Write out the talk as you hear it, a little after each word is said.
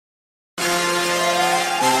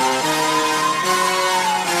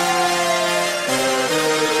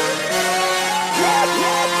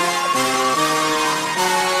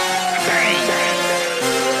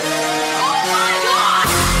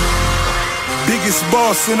Biggest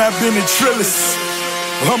boss and I've been in Trillis.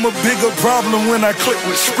 I'm a bigger problem when I click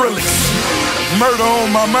with Skrillex. Murder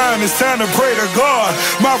on my mind, it's time to pray to God.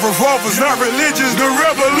 My revolver's not religious, the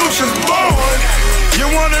revolution's born. You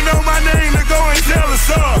wanna know my name, to go and tell us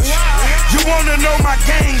all. You wanna know my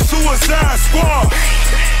gang, Suicide Squad.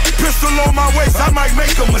 Pistol on my waist, I might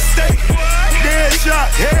make a mistake.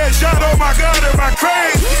 Headshot, oh my God, am I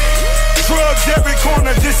crazy? Drugs every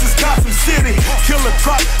corner, this is Gotham City. Killer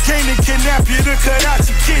crop, came to kidnap you to cut out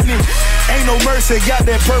your kidney. Ain't no mercy, got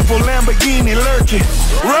that purple Lamborghini lurking.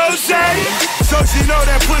 Rose, so she know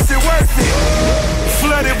that pussy worth it.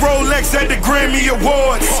 Flooded Rolex at the Grammy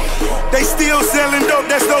Awards. They still selling dope,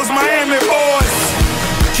 that's those Miami boys.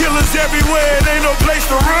 Killers everywhere, it ain't no place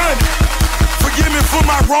to run. Forgive me for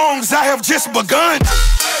my wrongs, I have just begun.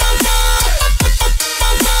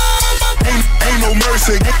 Ain't no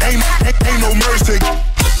mercy, ain't no mercy.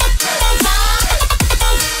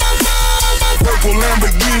 Purple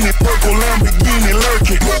Lamborghini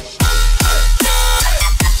lurking.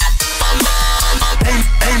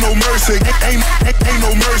 Ain't no mercy, ain't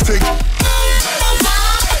no mercy.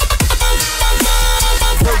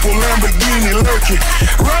 Purple Lamborghini lurking.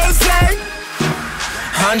 Rose.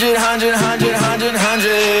 100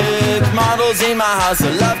 models in my house,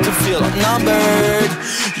 I love to feel outnumbered.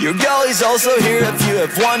 Your girl is also here if you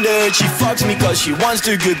have wondered. She fucks me cause she wants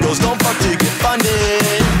to, good girls don't fuck to get funded.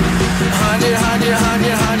 100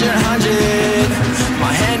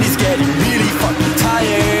 my hand is getting really fucking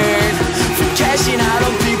tired from cashing out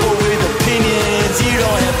on people with opinions. You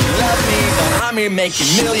don't have to love me, but I'm here making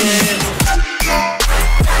millions.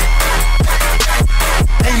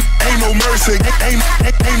 Ain't no mercy, ain't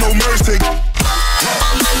no mercy.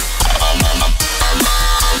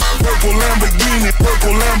 Purple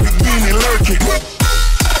Lamborghini lurking.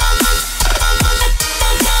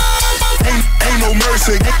 Ain't no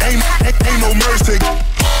mercy, ain't no mercy.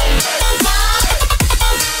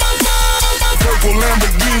 Purple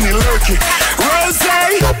Lamborghini lurking. Rose.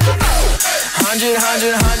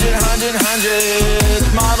 100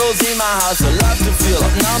 models in my house, I love to feel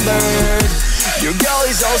outnumbered. Your girl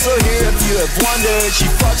is also here if you have wondered. She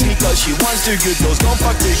fucks me cause she wants to, good girls don't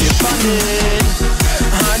fuck to get funded.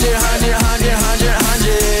 100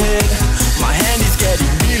 my hand is getting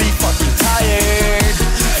really fucking tired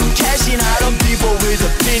from cashing out on people with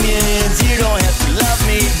opinions. You